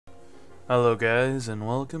Hello guys, and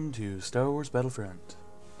welcome to Star Wars Battlefront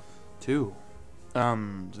 2.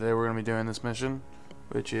 Today we're going to be doing this mission,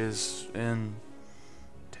 which is in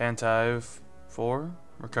Tantive 4,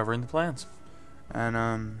 recovering the plans.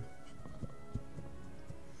 And,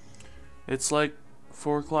 it's like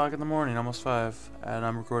 4 o'clock in the morning, almost 5, and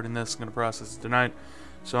I'm recording this, I'm going to process it tonight,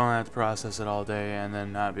 so I'm going to have to process it all day and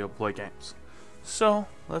then not be able to play games. So,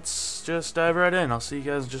 let's just dive right in. I'll see you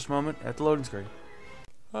guys in just a moment at the loading screen.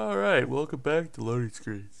 Alright, welcome back to loading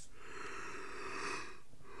screen.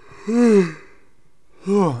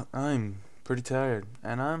 I'm pretty tired,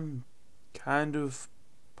 and I'm kind of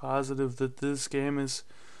positive that this game is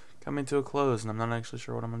coming to a close, and I'm not actually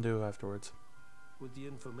sure what I'm going to do afterwards. With the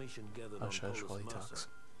information gathered on Shush while he talks.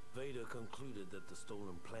 Vader concluded that the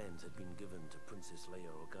stolen plans had been given to Princess Leia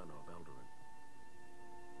Organa of Alderaan.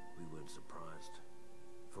 We weren't surprised.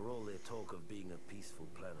 For all their talk of being a peaceful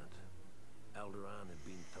planet, Alderaan had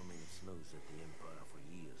been thumbing its nose at the Empire for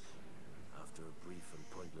years. After a brief and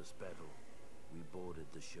pointless battle, we boarded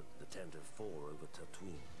the ship, the Tantive 4, over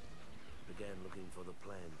Tatooine, began looking for the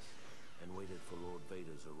plans, and waited for Lord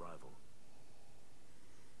Vader's arrival.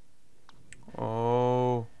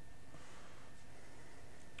 Oh.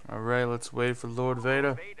 Alright, let's wait for Lord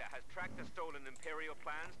Vader. Vader has tracked the stolen Imperial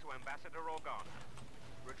plans to Ambassador Organa.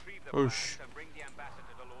 Retrieve the Oosh. plans and bring the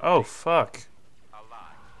ambassador to Lord Oh, Vader fuck. alive.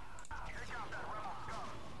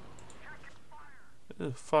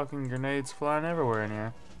 There's fucking grenades flying everywhere in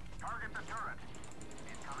here. Target the turret.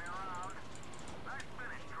 He's coming around. Nice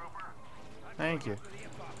finish, trooper. Thank you.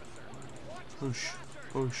 Whoosh,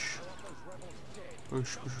 whoosh.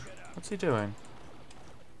 Whoosh, whoosh. What's he doing?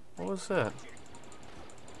 What was that?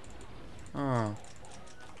 Oh.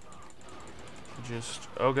 Just...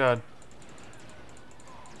 oh god.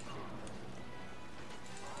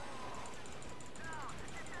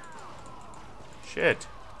 Shit.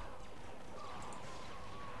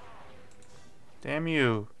 Damn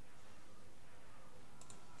you.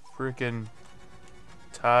 Freaking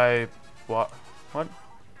type. What? What?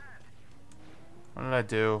 What did I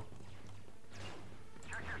do?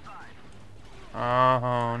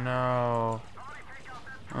 Oh no.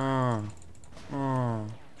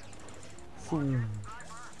 Boom.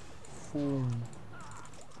 Boom.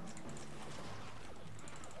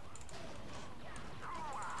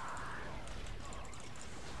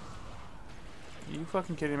 Are you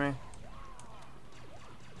fucking kidding me?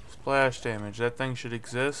 Splash damage. That thing should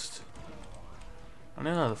exist. I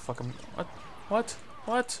don't know the fucking... What? What?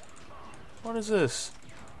 What? What is this?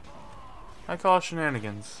 I call it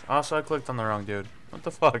shenanigans. Also, I clicked on the wrong dude. What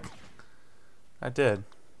the fuck? I did.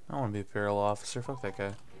 I don't want to be a Imperial officer. Fuck that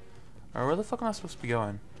guy. Alright, where the fuck am I supposed to be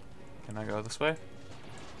going? Can I go this way?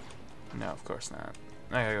 No, of course not.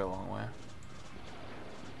 I gotta go a long way.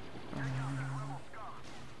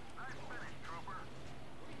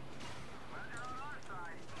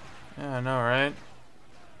 Yeah, I know, right?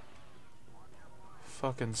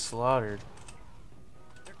 Fucking slaughtered.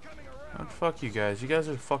 Oh, fuck you guys. You guys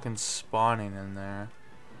are fucking spawning in there.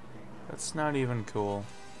 That's not even cool.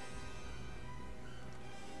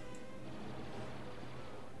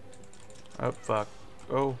 Oh, fuck.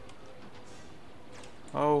 Oh.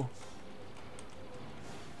 Oh.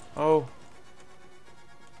 Oh.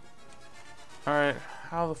 Alright,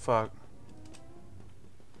 how the fuck?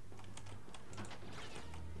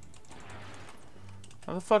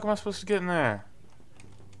 How the fuck am I supposed to get in there?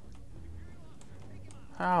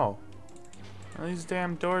 How? Are these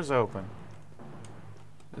damn doors open?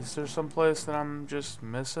 Is there some place that I'm just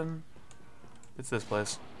missing? It's this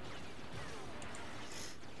place.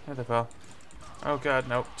 Hey there, pal. Oh god,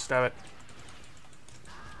 nope. Stab it.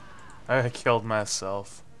 I killed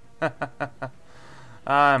myself.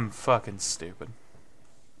 I'm fucking stupid.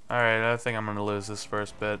 Alright, I think I'm gonna lose this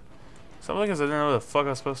first bit. Something because I didn't know where the fuck I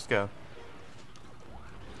was supposed to go.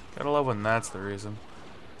 Gotta love when that's the reason.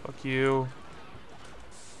 Fuck you.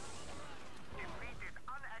 Defeat is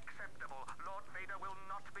unacceptable. Lord Vader will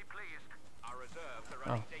not be pleased. Our reserves are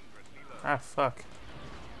running dangerously low. Ah, fuck.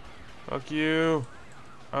 Fuck you.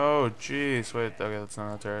 Oh, jeez. Wait, okay, that's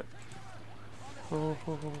not a turret.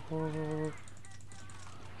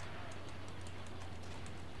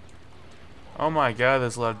 Oh my god,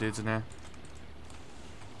 there's a lot of dudes in here.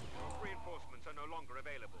 Reinforcements are no longer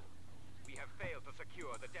available. We have failed to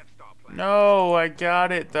secure the Death Star plan. No, I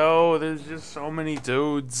got it though. There's just so many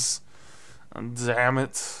dudes. Damn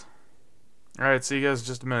it. Alright, see you guys in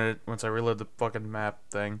just a minute once I reload the fucking map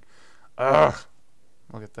thing. Ugh.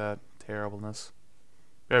 Look at that terribleness.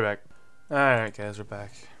 Be right back. Alright guys, we're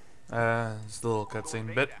back. It's a little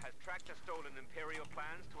cutscene bit.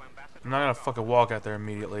 I'm not gonna fucking walk out there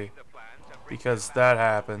immediately, because that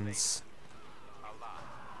happens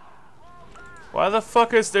Why the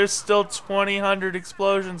fuck is there still 2,000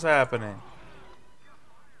 explosions happening?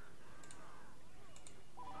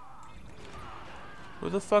 Who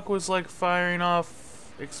the fuck was like firing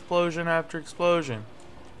off explosion after explosion?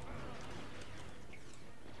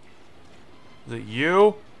 Is it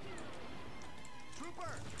you?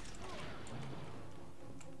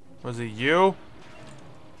 Was it you?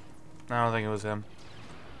 I don't think it was him.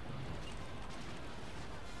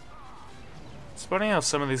 It's funny how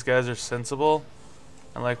some of these guys are sensible,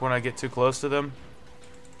 and like when I get too close to them,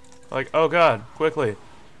 like, oh god, quickly,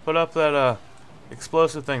 put up that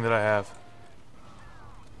explosive thing that I have.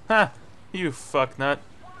 Ha! You fucknut.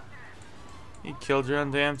 You killed your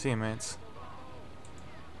own damn teammates.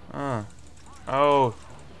 Oh. Oh,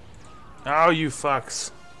 you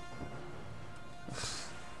fucks.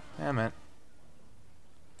 Damn it.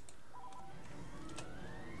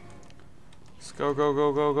 Let's go, go,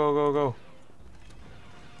 go, go, go, go, go.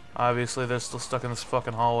 Obviously, they're still stuck in this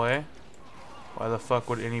fucking hallway. Why the fuck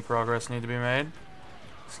would any progress need to be made?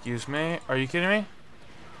 Excuse me? Are you kidding me?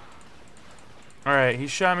 Alright, he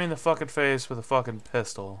shot me in the fucking face with a fucking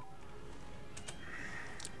pistol.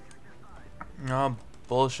 Oh,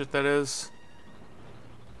 bullshit that is.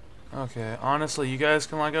 Okay, honestly, you guys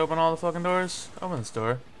can like open all the fucking doors? Open this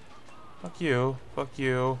door. Fuck you. Fuck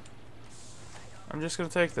you. I'm just gonna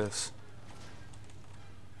take this.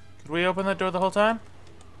 Could we open that door the whole time?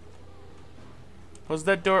 Was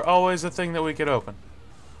that door always a thing that we could open?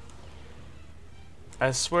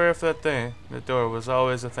 I swear if that door was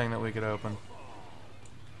always a thing that we could open.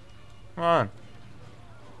 Come on.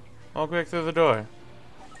 Walk back through the door.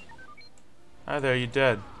 Hi there, you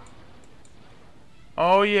dead.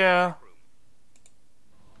 Oh yeah.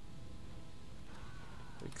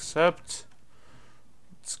 Except,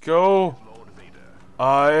 let's go.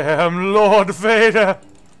 I am Lord Vader.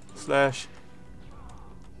 Slash.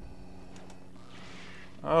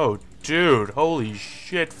 Oh, dude, holy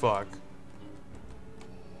shit, fuck.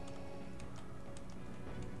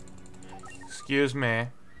 Excuse me.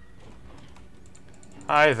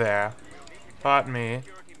 Hi there. Pot me.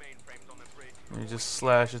 Let me just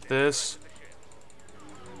slash at this.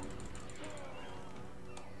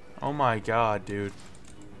 Oh my god, dude.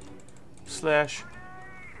 Slash.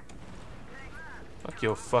 Fuck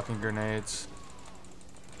your fucking grenades.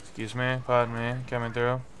 Excuse me, pardon me, coming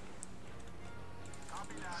through.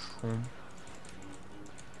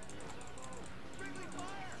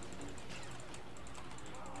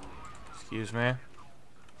 Excuse me.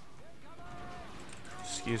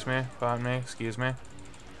 Excuse me, pardon me, excuse me.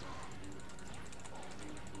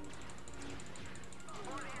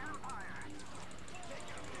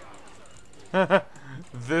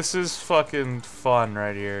 This is fucking fun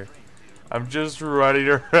right here. I'm just running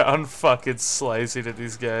around fucking slicing at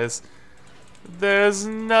these guys. There's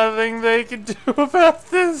nothing they can do about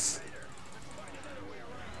this.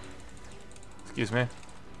 Excuse me.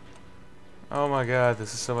 Oh my god,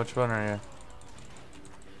 this is so much fun right here.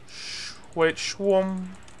 Wait, schwum.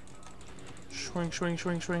 Swing, swing,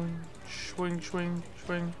 swing, swing. Swing, swing,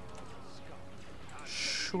 swing.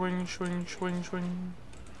 Swing, swing, swing, swing.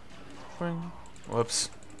 Swing. Whoops.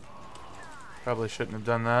 Probably shouldn't have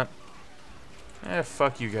done that. Eh,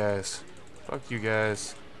 fuck you guys. Fuck you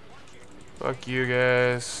guys. Fuck you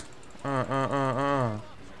guys. I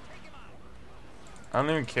don't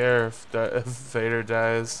even care if Vader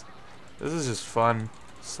dies. This is just fun.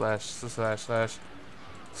 Slash, slash, slash.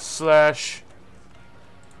 Slash.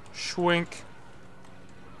 Schwink.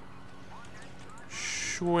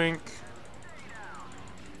 Schwink.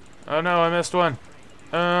 Oh no, I missed one.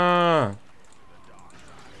 Access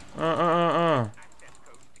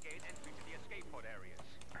codes to gain entry to the escape pod areas.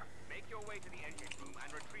 Make your way to the engine room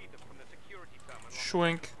and retrieve them from the security terminal.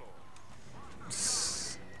 Schwink.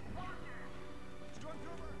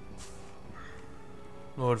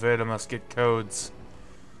 Lord Vader must get codes.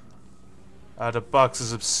 Out of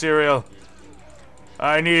boxes of cereal.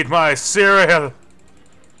 I need my cereal.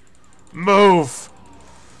 Move.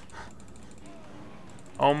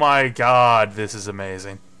 Oh my god, this is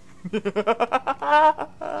amazing.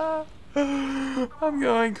 I'm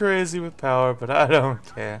going crazy with power, but I don't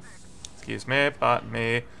care. Excuse me, pardon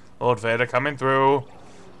me. Lord Vader coming through.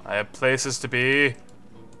 I have places to be.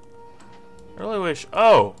 I really wish...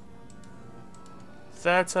 Oh!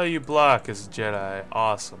 That's how you block as a Jedi.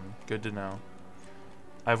 Awesome. Good to know.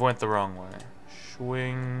 I've went the wrong way.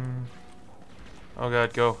 Swing. Oh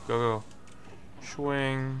god, go, go, go.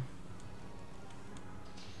 Swing.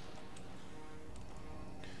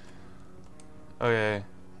 Okay.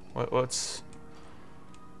 What's...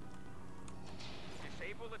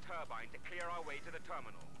 Disable the turbine to clear our way to the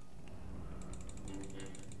terminal.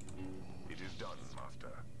 It is done,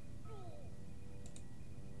 Master.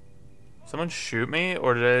 Someone shoot me,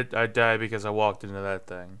 or did I die because I walked into that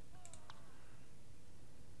thing?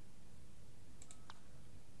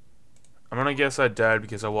 I'm gonna guess I died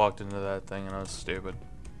because I walked into that thing and I was stupid.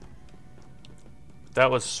 That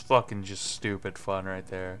was fucking just stupid fun right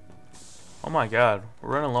there. Oh my god,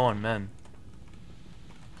 we're running low on men.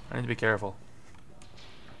 I need to be careful.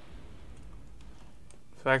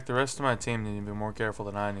 In fact, the rest of my team need to be more careful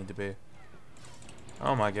than I need to be.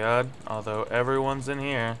 Oh my god, although everyone's in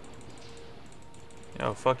here.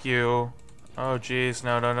 Yo, fuck you. Oh jeez,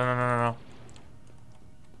 no, no, no, no, no, no.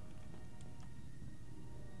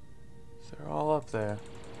 They're all up there.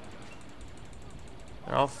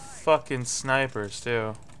 They're all fucking snipers,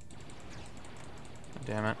 too.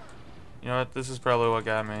 Damn it. You know what? This is probably what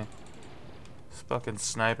got me. This fucking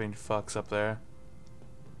sniping fucks up there.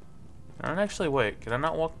 Can I actually wait? Can I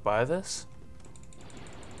not walk by this?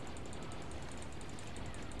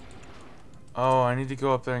 Oh, I need to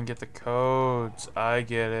go up there and get the codes. I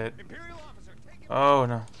get it. Oh,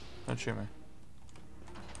 no. Don't shoot me.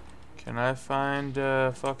 Can I find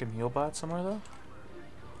a fucking heal bot somewhere, though?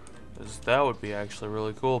 'Cause that would be actually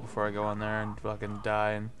really cool before I go in there and fucking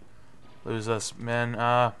die and lose us men.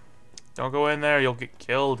 Don't go in there. You'll get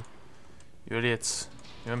killed. You idiots.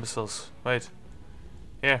 You imbeciles. Wait.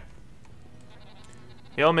 Here.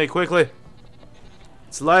 Heal me quickly.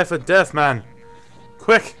 It's life or death, man.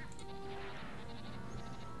 Quick.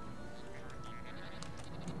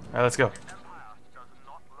 Alright, let's go.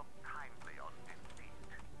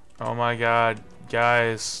 Oh my god.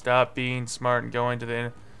 Guys, stop being smart and going to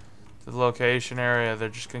the location area. They're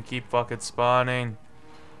just gonna keep fucking spawning.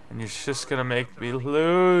 And you're just gonna make me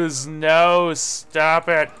lose. No, stop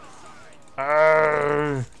it.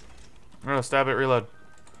 No, stop it, reload.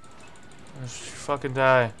 Fucking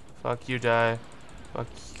die. Fuck you, die.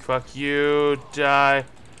 Fuck you, die.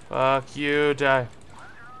 Fuck you, die.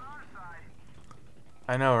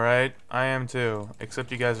 I know, right? I am too.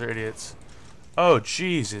 Except you guys are idiots. Oh,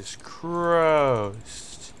 Jesus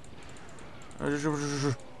Christ.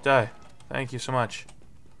 Die. Thank you so much.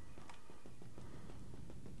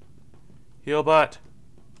 Heal bot.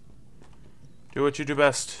 Do what you do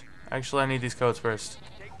best. Actually, I need these codes first.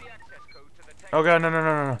 Oh god, no, no,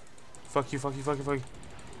 no, no, no. Fuck you, fuck you, fuck you, fuck you.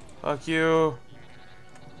 Fuck you.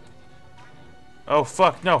 Oh,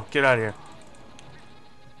 fuck, no. Get out of here.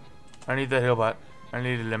 I need that heal bot. I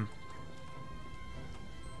needed him.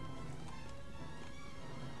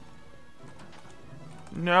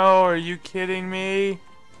 No, are you kidding me?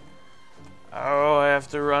 Oh, I have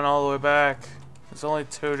to run all the way back. There's only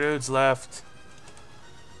 2 dudes left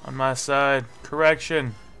on my side.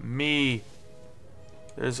 Correction, me.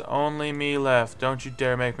 There's only me left. Don't you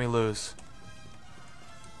dare make me lose.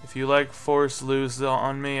 If you like force lose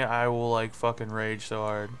on me, I will like fucking rage so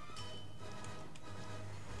hard.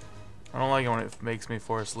 I don't like it when it makes me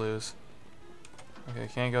force lose. Okay,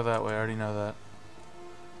 can't go that way. I already know that.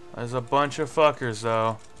 There's a bunch of fuckers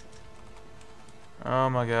though. Oh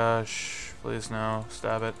my gosh. Please no.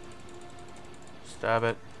 Stab it. Stab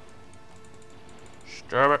it.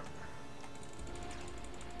 Stab it.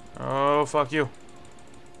 Oh, fuck you.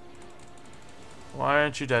 Why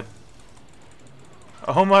aren't you dead?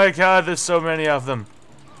 Oh my god, there's so many of them.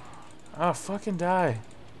 Oh, fucking die.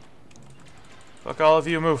 Fuck all of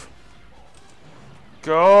you, move.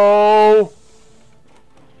 Go!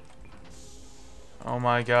 Oh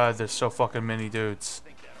my god, there's so fucking many dudes.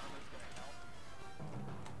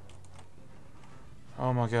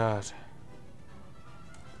 Oh my god.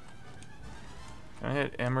 Can I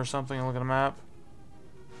hit M or something and look at the map?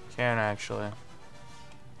 Can actually.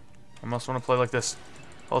 I must want to play like this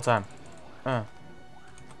whole time.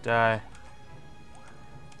 Die.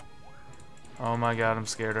 Oh my god, I'm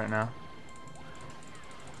scared right now.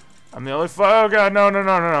 I'm the only oh god, no, no,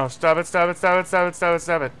 no, no, no. Stop it, stop it, stop it, stop it, stop it,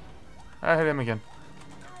 stop it. I hit him again.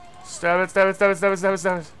 Stab it, stab it, stab it, stab it, stab it,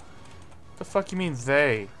 stab it. What the fuck you mean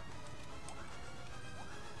they?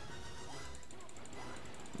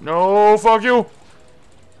 No, fuck you!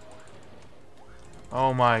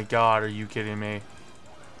 Oh my god, are you kidding me?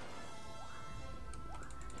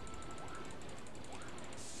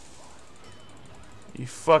 You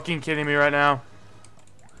fucking kidding me right now?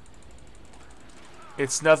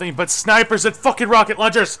 It's nothing but snipers and fucking rocket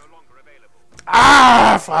launchers!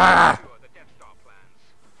 Ah! Fuck!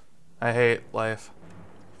 I hate life.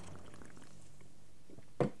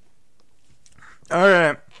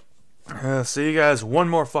 Alright. See you guys one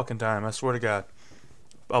more fucking time. I swear to God.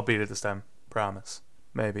 I'll beat it this time. Promise.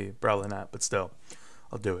 Maybe. Probably not. But still.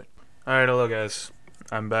 I'll do it. Alright, hello guys.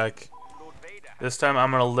 I'm back. This time I'm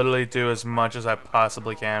gonna literally do as much as I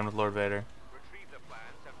possibly can with Lord Vader. Retrieve the plans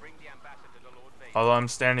and bring the ambassador to Lord Vader. Although I'm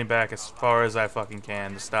standing back as far as I fucking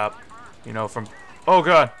can to stop, you know, from... Oh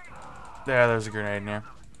god! There's a grenade in here.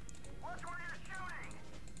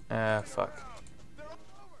 Fuck.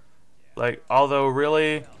 Like, although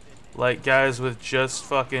really, like, guys with just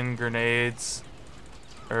fucking grenades,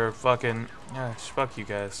 or fucking... Yeah, fuck you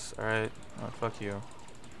guys, alright? Oh, fuck you.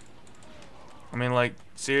 I mean, like,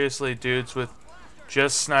 seriously, dudes with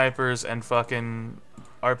just snipers and fucking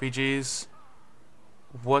RPGs?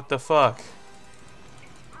 What the fuck?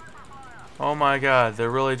 Oh my god, they're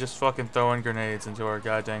really just fucking throwing grenades into our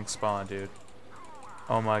goddamn spawn, dude.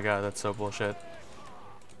 Oh my god, that's so bullshit.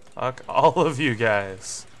 Fuck all of you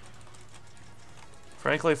guys.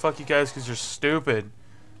 Frankly, fuck you guys because you're stupid.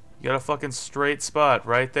 You got a fucking straight spot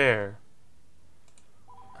right there.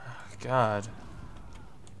 God.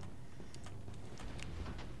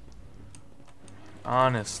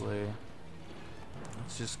 Honestly.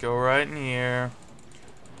 Let's just go right in here.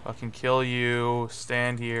 Fucking kill you,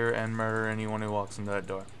 stand here, and murder anyone who walks into that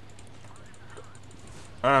door.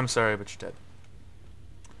 I'm sorry, but you're dead.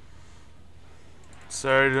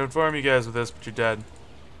 Sorry to inform you guys with this, but you're dead.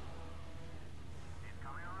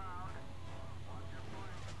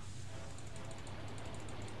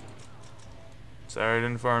 Sorry to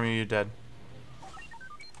inform you, you're dead.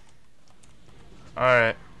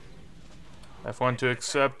 Alright. F1 to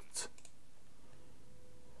accept.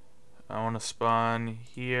 I want to spawn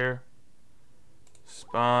here.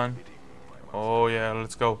 Spawn. Oh yeah,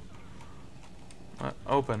 let's go.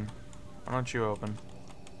 Open. Why don't you open?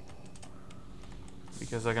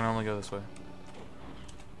 Because I can only go this way.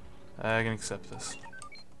 I can accept this.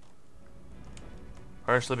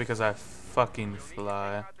 Partially because I fucking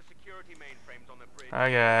fly.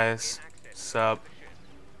 Hi guys. Sup.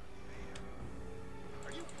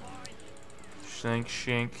 Shink,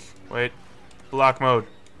 shink. Wait. Block mode.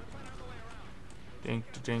 Ding,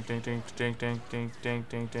 ding, ding, ding, ding, ding, ding, ding,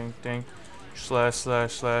 ding, ding, ding. Slash,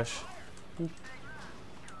 slash, slash.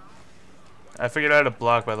 I figured out how to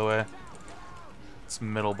block, by the way. It's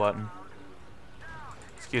middle button.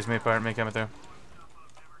 Excuse me, pardon me, coming through.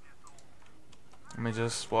 Let me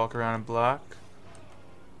just walk around and block.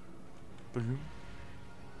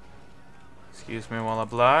 Excuse me while I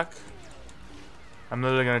block. I'm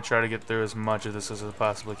literally gonna try to get through as much of this as I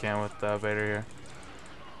possibly can with Vader here.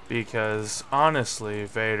 Because, honestly,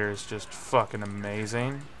 Vader is just fucking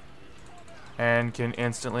amazing. And can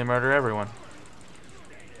instantly murder everyone.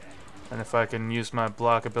 And if I can use my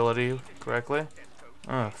block ability correctly...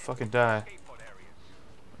 Oh, fucking die.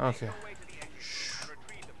 Okay. Shh.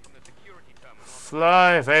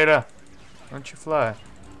 Fly, Vader! Why don't you fly?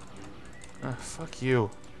 Fuck you.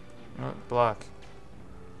 Oh, block.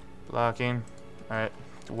 Blocking. Alright.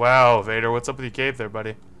 Wow, Vader, what's up with your cape there,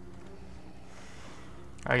 buddy?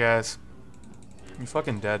 Hi, guys. You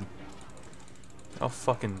fucking dead. You're all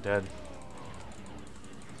fucking dead.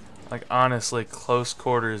 Like, honestly, close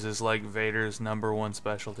quarters is like Vader's #1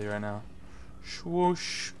 specialty right now.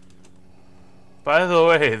 Swoosh. By the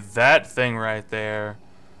way, that thing right there,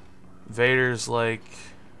 Vader's like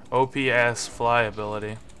OP-ass fly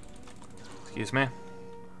ability. Excuse me.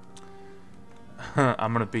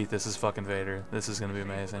 I'm gonna beat this as fucking Vader. This is gonna be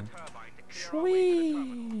amazing.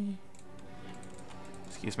 Shwee.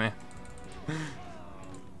 Excuse me.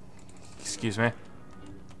 Excuse me.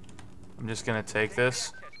 I'm just gonna take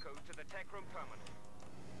this.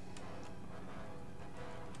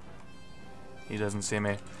 He doesn't see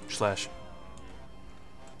me. Slash.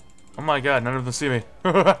 Oh my god, none of them see me.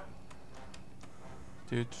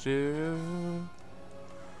 Do do.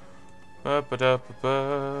 Ba ba da ba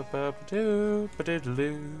ba ba ba do ba do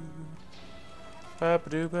do. Ba ba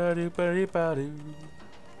do ba do ba do ba do.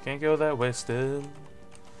 Can't go that way still.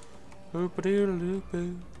 Ba do do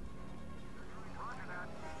boo.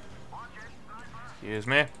 Excuse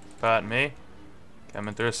me. Pardon me.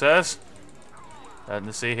 Coming through says. Nothing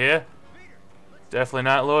to see here. Definitely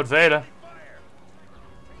not Lord Vader.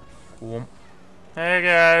 Whoop. Hey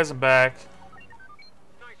guys, I'm back.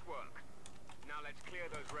 Nice work. Now let's clear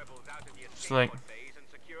those rebels out of the Slink. escape pod bays and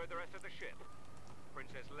secure the rest of the ship.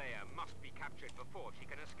 Princess Leia must be captured before she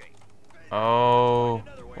can escape. Oh,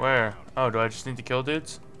 where? Oh, do I just need to kill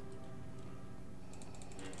dudes?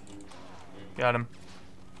 Got him.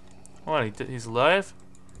 What? He's alive?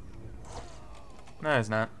 No, he's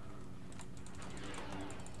not.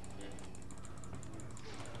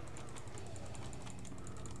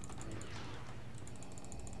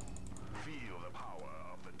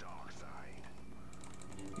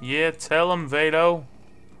 Yeah, tell him, Vado.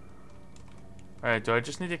 Alright, do I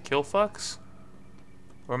just need to kill fucks?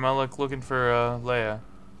 Or am I like looking for Leia?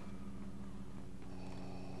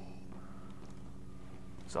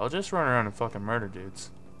 So I'll just run around and fucking murder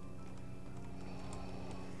dudes.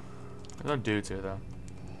 There's no dudes here though.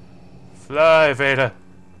 Fly, Veda!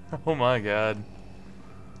 Oh my god.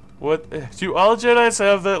 What? Do all Jedis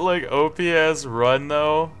have that like OPS run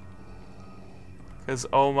though? Cause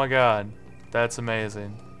oh my god, that's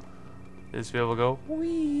amazing. Just be able to go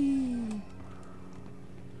whee.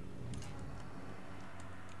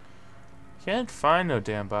 Can't find no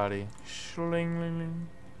damn body. Schling.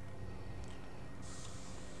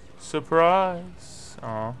 Surprise!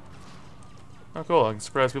 Aw. Oh cool, I can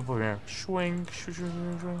surprise people from here. Swing,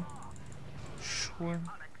 swing.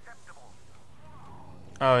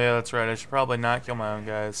 Oh yeah, that's right. I should probably not kill my own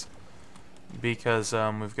guys because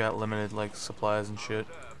we've got limited like supplies and shit.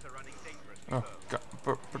 Oh god,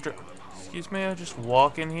 excuse me. I just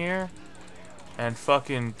walk in here and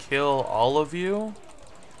fucking kill all of you.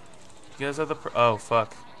 You guys have the oh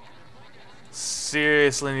fuck.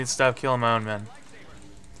 Seriously, need to stop killing my own men.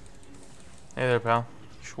 Hey there, pal.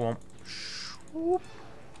 Schwomp. Schwoop.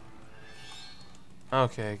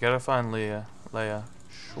 Okay, gotta find Leia.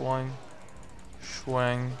 Schwang.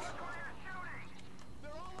 Schwang.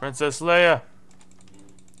 Princess Leia!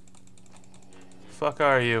 Fuck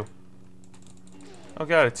are you? Oh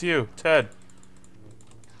god, it's you, Ted.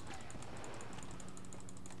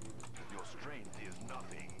 Your strength is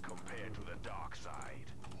nothing compared to the dark side.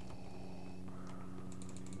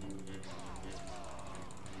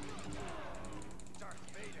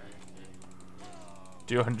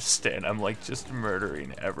 Do you understand? I'm like just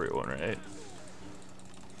murdering everyone, right?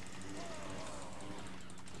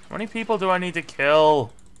 How many people do I need to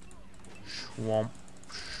kill? Schwomp.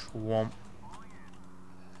 Schwomp.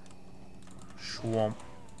 Schwomp.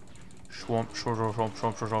 Schwomp. Schwomp. Schwomp. Schwomp.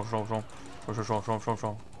 Schwomp. Schwomp. Schwomp. Schwomp. Schwomp.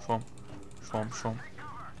 Schwomp. Schwomp. Schwomp. Schwomp.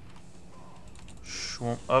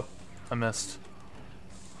 Schwomp. Up. I missed.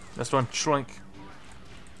 This one. Shrink.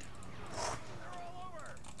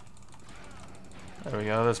 There we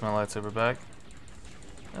go. There's my lightsaber back.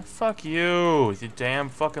 Oh, fuck you damn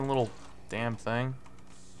fucking little damn thing.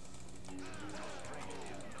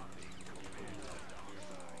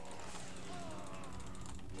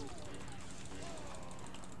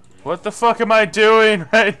 What the fuck am I doing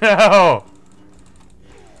right now?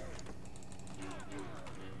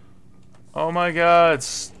 Oh my god,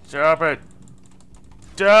 stop it.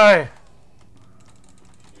 Die!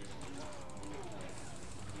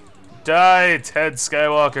 Die, Ted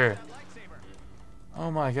Skywalker.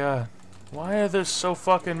 Oh my god. Why are there so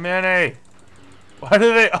fucking many? Why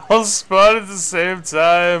do they all spawn at the same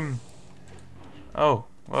time? Oh,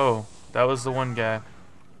 whoa. That was the one guy.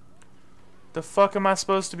 The fuck am I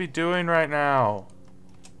supposed to be doing right now?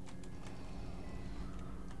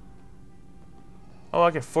 Oh,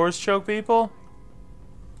 I can force choke people?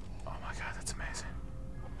 Oh my god, that's amazing.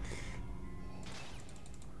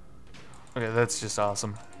 Okay, that's just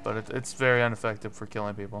awesome. But it's very ineffective for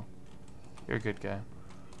killing people. You're a good guy.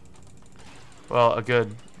 Well, a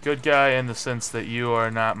good guy in the sense that you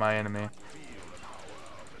are not my enemy.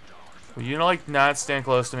 Will you like not stand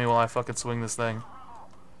close to me while I fucking swing this thing?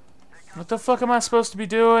 What the fuck am I supposed to be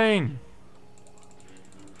doing?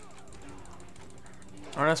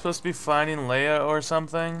 Aren't I supposed to be finding Leia or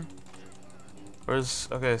something? Where's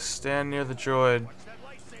okay? Stand near the droid.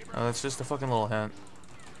 Oh, that's just a fucking little hint.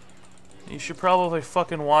 You should probably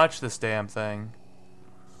fucking watch this damn thing.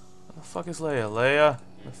 Where the fuck is Leia? Leia?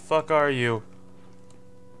 The fuck are you?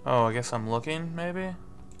 Oh, I guess I'm looking, maybe?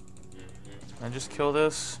 Can I just kill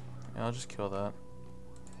this? Yeah, I'll just kill that.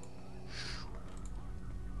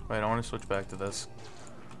 Wait, I want to switch back to this.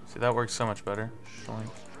 See, that works so much better. Shlink.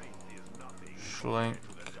 Shlink.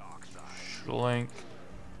 Shlink.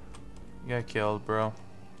 You got killed, bro.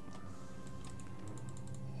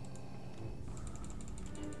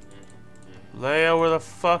 Leia, where the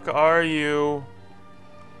fuck are you?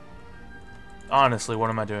 Honestly, what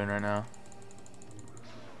am I doing right now?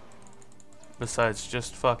 Besides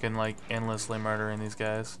just fucking like endlessly murdering these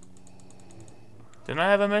guys. Didn't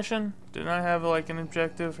I have a mission? Didn't I have like an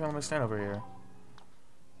objective? Here, let me stand over here.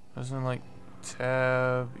 Wasn't like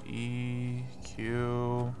tab, E,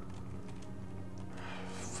 Q.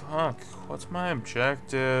 Fuck, what's my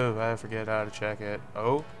objective? I forget how to check it.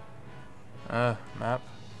 Oh? Map.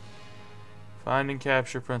 Find and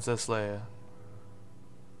capture Princess Leia.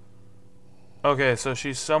 Okay, so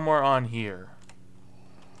she's somewhere on here.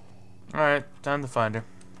 Alright, time to find her.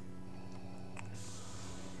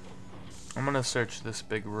 I'm gonna search this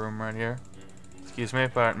big room right here. Excuse me,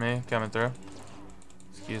 pardon me, coming through.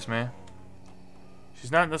 Excuse me.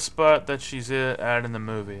 She's not in the spot that she's at in the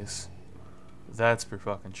movies. That's for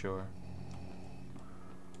fucking sure.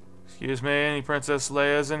 Excuse me, any Princess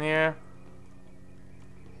Leia's in here?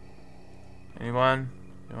 Anyone?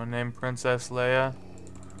 Anyone named Princess Leia?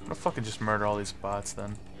 I'm gonna fucking just murder all these bots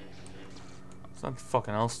then. There's nothing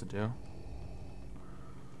fucking else to do.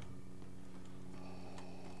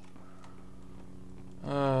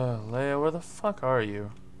 Leia, where the fuck are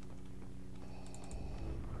you?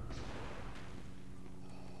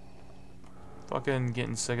 Fucking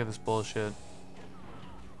getting sick of this bullshit.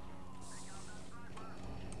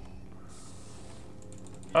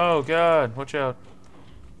 Oh god, watch out.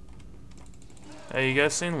 Hey, you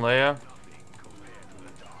guys seen Leia?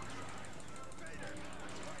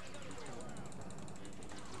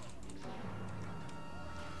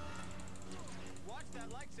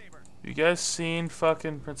 You guys seen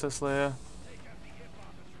fucking Princess Leia?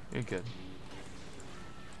 You're good.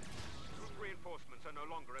 Reinforcements are no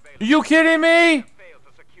longer available. Are you kidding me? Failed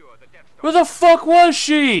to secure the Death Star. Where the fuck was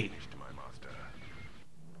she?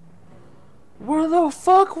 Where the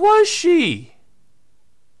fuck was she?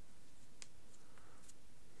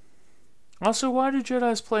 Also, why do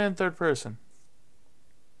Jedis play in third person?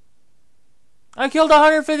 I killed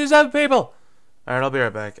 157 people! Alright, I'll be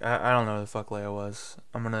right back. I don't know where the fuck Leia was.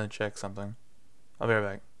 I'm gonna check something. I'll be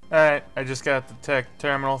right back. Alright, I just got the tech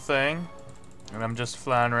terminal thing. And I'm just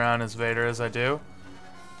flying around as Vader as I do.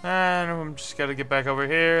 And I'm just gotta get back over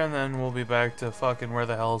here, and then we'll be back to fucking where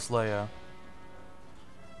the hell's Leia.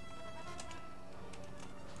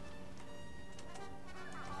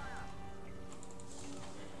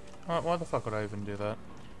 Why the fuck would I even do that?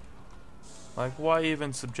 Like, why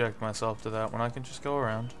even subject myself to that when I can just go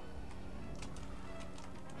around?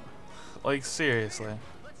 Like, seriously.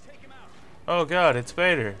 Oh god, it's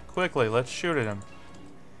Vader. Quickly, let's shoot at him.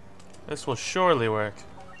 This will surely work.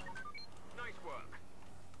 Nice work.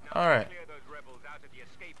 Now Alright. clear those rebels out of the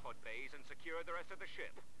escape pod bays and secure the rest of the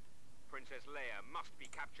ship. Princess Leia must be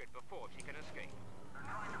captured before she can escape.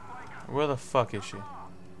 Where the fuck is she?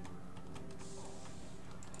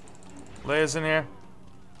 Leia's in here.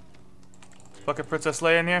 Fucking Princess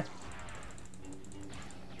Leia in here.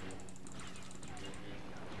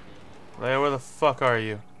 Leia, where the fuck are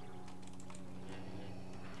you?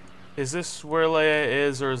 Is this where Leia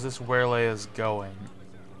is, or is this where Leia's going?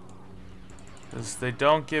 Because they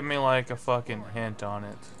don't give me like a fucking hint on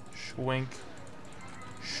it. Schwink.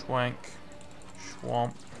 Schwank.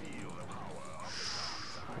 Schwamp.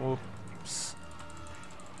 Whoops.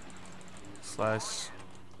 Slice.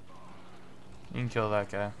 You can kill that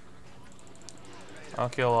guy. I'll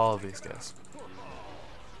kill all of these guys.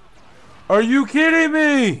 Are you kidding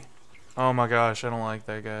me? Oh my gosh, I don't like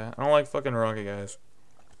that guy. I don't like fucking rocket guys.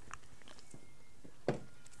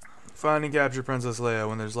 Find and capture Princess Leia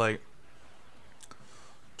when there's like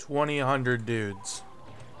 2,100 dudes.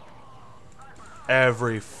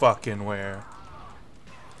 Every fucking where.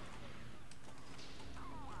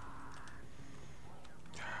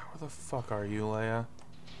 Where the fuck are you, Leia?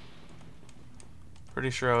 Pretty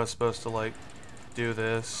sure I was supposed to like do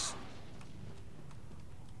this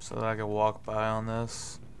so that I could walk by on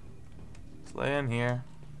this. Let's lay in here.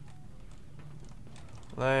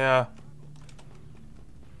 Leia.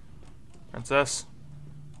 Princess.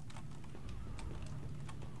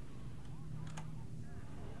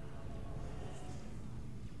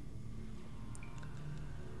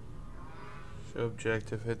 Show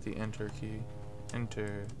objective, hit the enter key.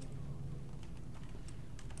 Enter.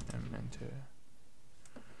 And enter.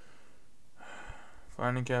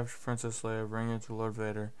 Find and capture Princess Leia, bring her to Lord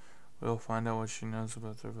Vader. We'll find out what she knows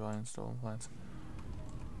about the rebellion stolen plans.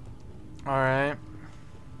 Alright.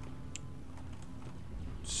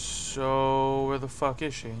 So, where the fuck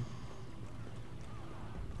is she?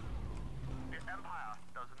 The Empire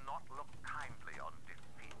does not look kindly on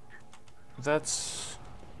defeat. That's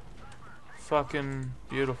fucking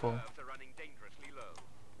beautiful. Reserves are running dangerously low.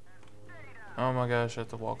 Oh my gosh, I have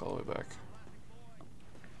to walk all the way back.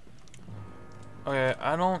 Okay,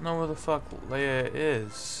 I don't know where the fuck Leia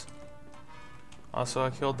is. Also, I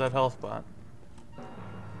killed that health bot.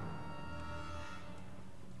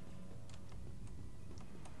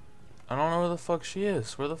 I don't know where the fuck she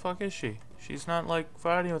is. Where the fuck is she? She's not like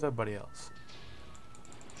fighting with everybody else.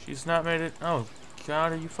 She's not made it. Oh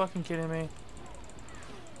god, are you fucking kidding me?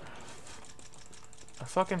 I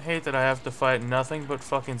fucking hate that I have to fight nothing but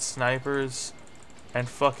fucking snipers and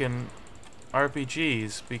fucking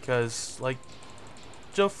RPGs because, like,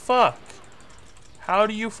 the fuck? How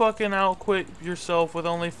do you fucking outquit yourself with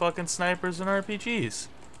only fucking snipers and RPGs?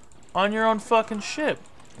 On your own fucking ship.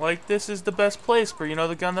 Like, this is the best place for, you know,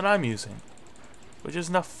 the gun that I'm using. Which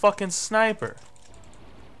isn't a fucking sniper.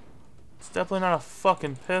 It's definitely not a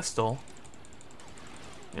fucking pistol.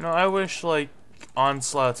 You know, I wish, like,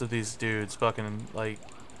 onslaughts of these dudes fucking, like,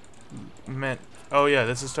 meant... Oh, yeah,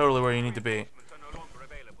 this is totally where you need to be. Reinforcements are no longer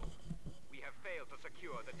available. We have failed to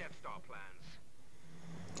secure the Death Star plans.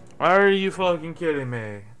 Are you fucking kidding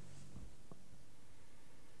me?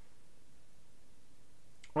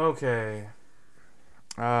 Okay.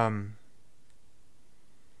 I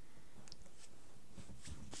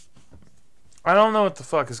don't know what the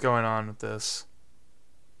fuck is going on with this.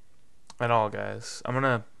 At all, guys. I'm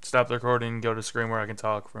gonna stop the recording and go to screen where I can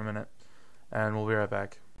talk for a minute. And we'll be right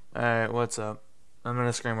back. Alright, what's up? I'm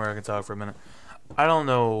gonna screen where I can talk for a minute. I don't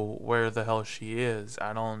know where the hell she is.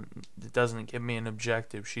 It doesn't give me an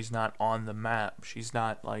objective. She's not on the map. She's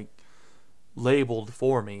not, like, labeled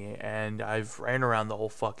for me. And I've ran around the whole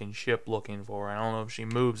fucking ship looking for her. I don't know if she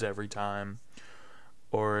moves every time,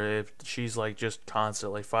 or if she's, like, just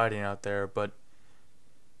constantly fighting out there, but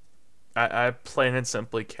I plain and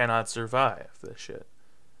simply cannot survive this shit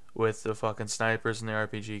with the fucking snipers and the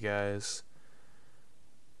RPG guys.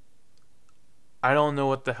 I don't know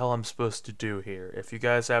what the hell I'm supposed to do here. If you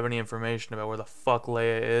guys have any information about where the fuck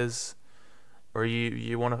Leia is, or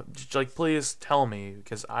you want to, like, please tell me,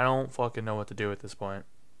 because I don't fucking know what to do at this point.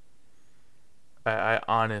 I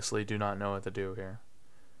honestly do not know what to do here.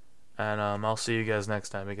 And I'll see you guys next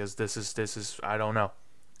time, because this is I don't know.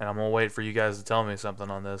 And I'm gonna wait for you guys to tell me something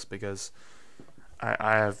on this, because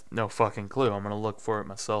I have no fucking clue. I'm gonna look for it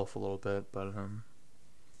myself a little bit, but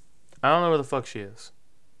I don't know where the fuck she is.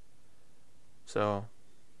 So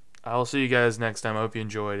I'll see you guys next time. I hope you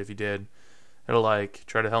enjoyed. If you did, it'll, like,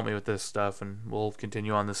 try to help me with this stuff, and we'll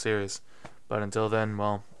continue on this series. But until then,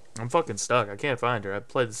 well, I'm fucking stuck. I can't find her. I've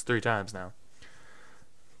played this 3 times now.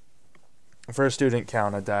 The first student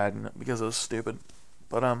count, I died because it was stupid.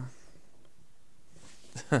 But I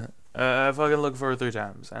fucking looked for her 3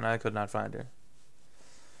 times, and I could not find her.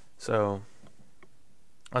 So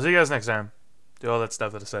I'll see you guys next time. Do all that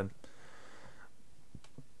stuff that I said.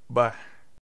 Bye.